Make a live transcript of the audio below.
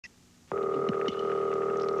Hello?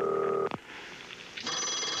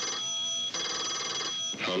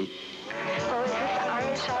 Oh, is this the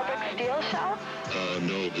Iron Shelbrick Steel Shop?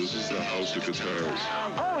 No, this is the House of Guitars.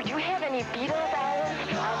 Oh, do you have any Beatles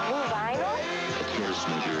albums on blue vinyl? Of course,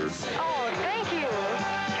 my dear. Oh, thank you.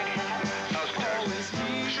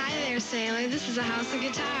 Hi there, sailor. This is a House of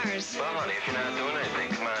Guitars. Well, honey, if you're not doing anything,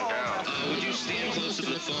 come on down. Would you stand close to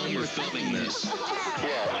the phone? We're filming this.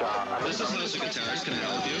 Yes, This is House of Guitars. Can I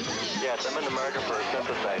help you? yes, I'm in the market for a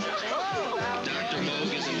synthesizer. Dr.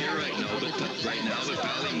 Moog isn't here right now, but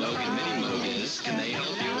Valley Moog and Mini Moog is. Can they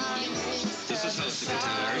help you? This is House of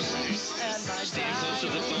Guitars. Stand close to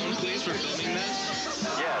the phone, please. We're filming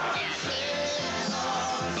this. Yes.